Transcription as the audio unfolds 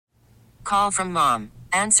Call from mom.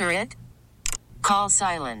 Answer it. Call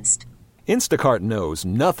silenced. Instacart knows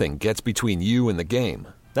nothing gets between you and the game.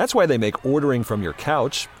 That's why they make ordering from your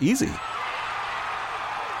couch easy.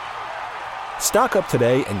 Stock up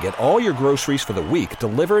today and get all your groceries for the week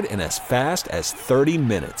delivered in as fast as 30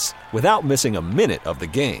 minutes without missing a minute of the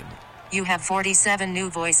game. You have 47 new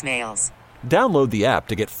voicemails. Download the app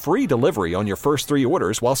to get free delivery on your first 3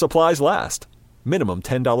 orders while supplies last. Minimum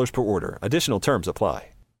 $10 per order. Additional terms apply.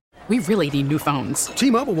 We really need new phones.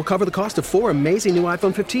 T-Mobile will cover the cost of 4 amazing new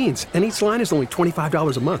iPhone 15s, and each line is only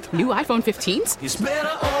 $25 a month. New iPhone 15s? It's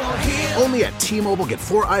better over here. Only at T-Mobile, get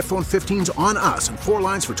 4 iPhone 15s on us and 4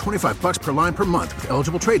 lines for $25 per line per month with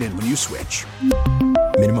eligible trade-in when you switch.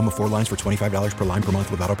 Minimum of 4 lines for $25 per line per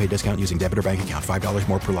month with autopay discount using debit or bank account. $5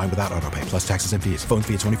 more per line without autopay, plus taxes and fees. Phone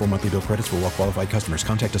fee at 24 monthly bill credits for well-qualified customers.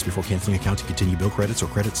 Contact us before canceling account to continue bill credits or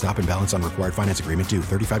credit stop and balance on required finance agreement due.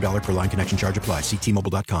 $35 per line connection charge applies. See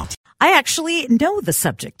T-Mobile.com. I actually know the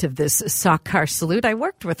subject of this Sawkar salute. I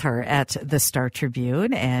worked with her at the Star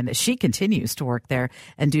Tribune, and she continues to work there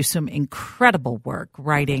and do some incredible work,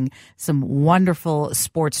 writing some wonderful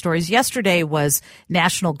sports stories. Yesterday was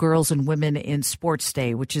National Girls and Women in Sports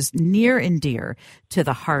Day, which is near and dear to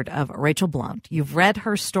the heart of Rachel Blount. You've read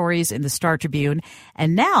her stories in the Star Tribune,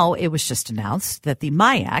 and now it was just announced that the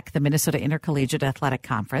MIAC, the Minnesota Intercollegiate Athletic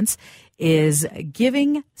Conference, is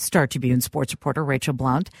giving Star Tribune sports reporter Rachel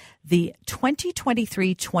Blount the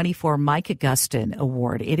 2023-24 Mike Augustin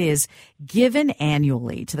Award. It is given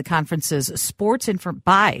annually to the conference's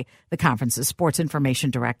by the conference's sports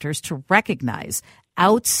information directors to recognize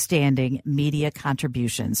outstanding media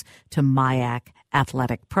contributions to MIAC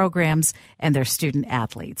athletic programs and their student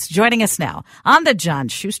athletes. Joining us now on the John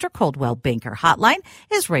Schuster Coldwell Banker Hotline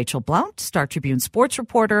is Rachel Blount, Star Tribune sports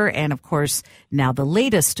reporter, and of course, now the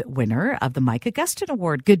latest winner of the Mike Augustin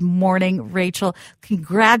Award. Good morning, Rachel.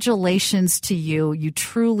 Congratulations to you. You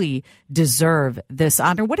truly deserve this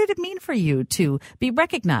honor. What did it mean for you to be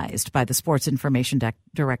recognized by the sports information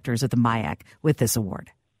directors of the MIAC with this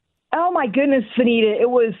award? Oh my goodness, Vineeta. It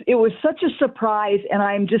was such a surprise, and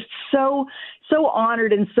I'm just so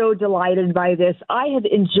honored and so delighted by this. I have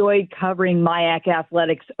enjoyed covering MIAC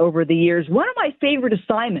athletics over the years. One of my favorite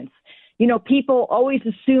assignments. You know, people always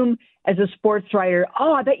assume as a sports writer,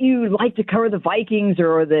 I bet you like to cover the Vikings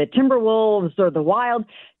or the Timberwolves or the Wild.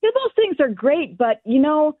 You know, those things are great, but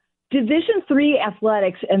Division III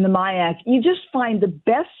athletics and the MIAC, you just find the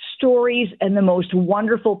best stories and the most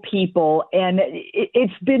wonderful people. And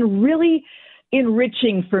it's been really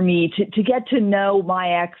enriching for me to get to know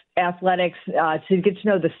MIAC athletics, to get to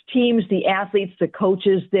know the teams, the athletes, the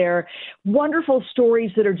coaches there. Wonderful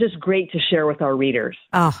stories that are just great to share with our readers.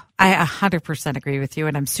 Oh, I 100% agree with you.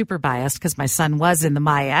 And I'm super biased because my son was in the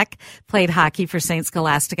MIAC, played hockey for St.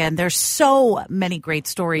 Scholastica. And there's so many great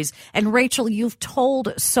stories. And Rachel, you've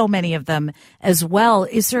told so many of them as well.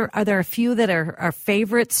 Are there a few that are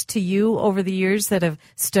favorites to you over the years that have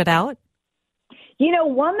stood out? You know,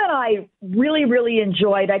 one that I really, really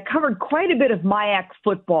enjoyed, I covered quite a bit of MIAC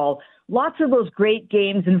football. Lots of those great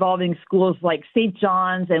games involving schools like St.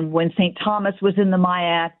 John's and when St. Thomas was in the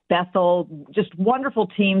MIAC, Bethel, just wonderful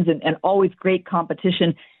teams and always great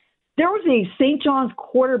competition. There was a St. John's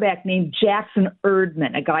quarterback named Jackson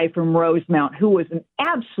Erdman, a guy from Rosemount, who was an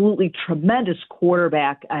absolutely tremendous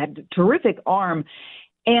quarterback, had a terrific arm.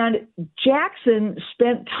 And Jackson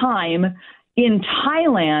spent time in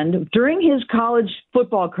Thailand during his college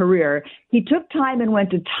football career. He took time and went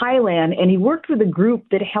to Thailand, and he worked with a group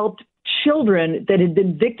that helped children that had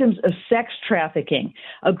been victims of sex trafficking,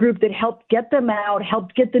 a group that helped get them out,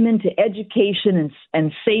 helped get them into education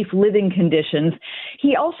and safe living conditions.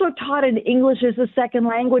 He also taught an English as a second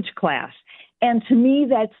language class. And to me,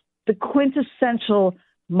 that's the quintessential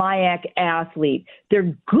MIAC athlete.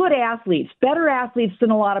 They're good athletes, better athletes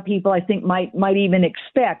than a lot of people I think might even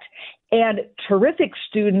expect, and terrific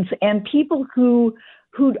students and people who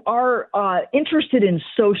are interested in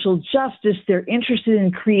social justice. They're interested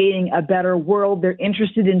in creating a better world. They're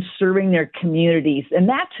interested in serving their communities. And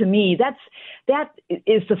that, to me, that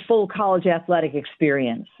is the full college athletic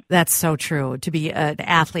experience. That's so true, to be an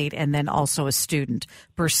athlete and then also a student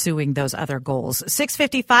pursuing those other goals.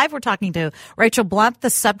 6:55, we're talking to Rachel Blount, the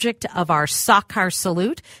subject of our Sawkar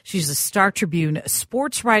salute. She's a Star Tribune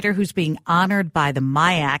sports writer who's being honored by the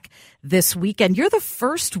MIAC this weekend. You're the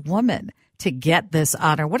first woman to get this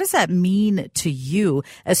honor. What does that mean to you,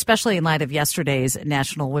 especially in light of yesterday's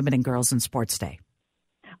National Women and Girls in Sports Day?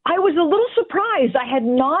 I was a little surprised. I had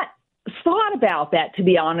not thought about that, to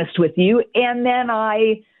be honest with you. And then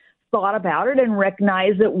I thought about it and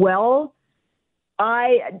recognized that,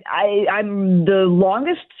 I'm the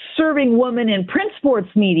longest serving woman in print sports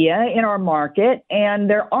media in our market, and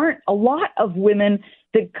there aren't a lot of women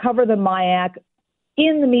that cover the MIAC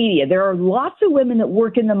in the media. There are lots of women that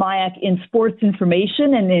work in the MIAC in sports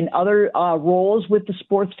information and in other roles with the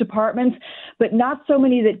sports departments, but not so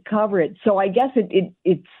many that cover it. So I guess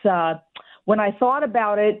it's when I thought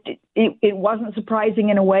about it, it wasn't surprising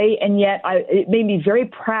in a way, and yet it made me very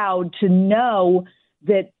proud to know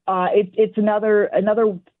that it's another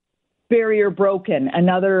barrier broken,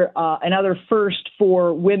 another first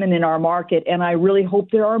for women in our market, and I really hope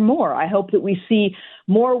there are more. I hope that we see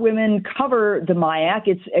more women cover the MIAC.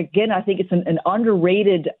 I think it's an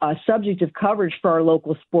underrated subject of coverage for our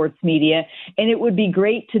local sports media, and it would be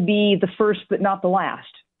great to be the first but not the last.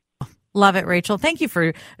 Love it, Rachel. Thank you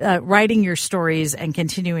for writing your stories and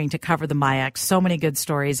continuing to cover the MIAC. So many good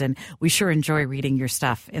stories, and we sure enjoy reading your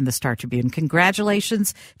stuff in the Star Tribune.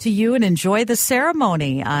 Congratulations to you, and enjoy the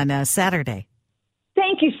ceremony on Saturday.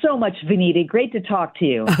 Thank you so much, Vineeta. Great to talk to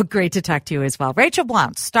you. Oh, great to talk to you as well. Rachel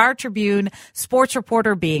Blount, Star Tribune sports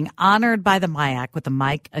reporter, being honored by the MIAC with the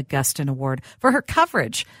Mike Augustin Award for her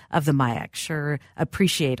coverage of the MIAC. Sure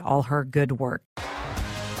appreciate all her good work.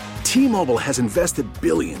 T-Mobile has invested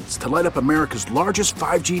billions to light up America's largest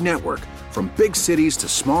 5G network, from big cities to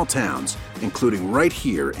small towns, including right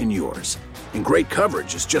here in yours. And great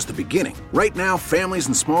coverage is just the beginning. Right now, families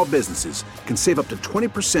and small businesses can save up to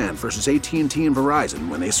 20% versus AT&T and Verizon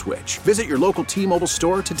when they switch. Visit your local T-Mobile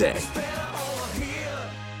store today.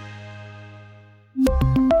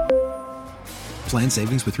 Plan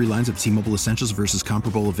savings with 3 lines of T-Mobile Essentials versus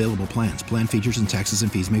comparable available plans. Plan features and taxes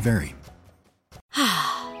and fees may vary.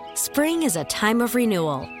 Spring is a time of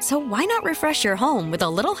renewal, so why not refresh your home with a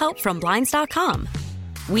little help from Blinds.com?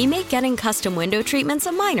 We make getting custom window treatments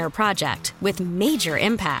a minor project with major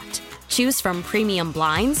impact. Choose from premium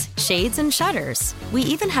blinds, shades, and shutters. We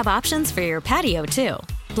even have options for your patio, too.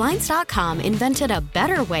 Blinds.com invented a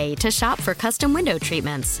better way to shop for custom window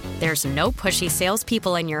treatments. There's no pushy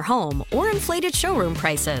salespeople in your home or inflated showroom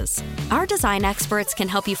prices. Our design experts can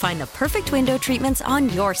help you find the perfect window treatments on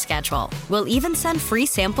your schedule. We'll even send free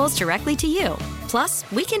samples directly to you. Plus,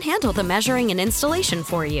 we can handle the measuring and installation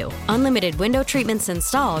for you. Unlimited window treatments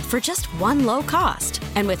installed for just one low cost.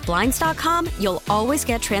 And with Blinds.com, you'll always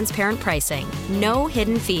get transparent pricing. No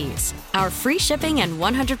hidden fees. Our free shipping and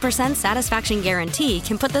 100% satisfaction guarantee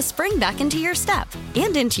can put the spring back into your step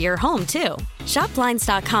and into your home, too. Shop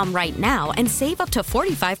Blinds.com right now and save up to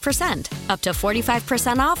 45%. Up to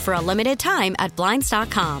 45% off for a limited time at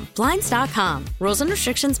Blinds.com. Blinds.com. Rules and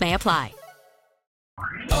restrictions may apply.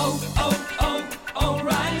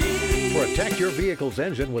 Protect your vehicle's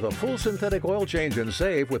engine with a full synthetic oil change and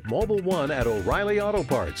save with Mobil 1 at O'Reilly Auto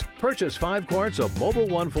Parts. Purchase 5 quarts of Mobil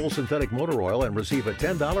 1 full synthetic motor oil and receive a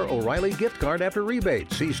 $10 O'Reilly gift card after rebate.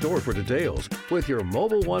 See store for details. With your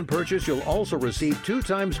Mobil 1 purchase, you'll also receive 2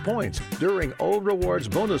 times points during O Rewards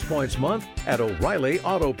Bonus Points Month at O'Reilly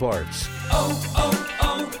Auto Parts.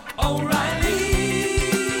 O'Reilly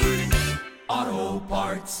Auto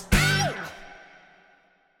Parts.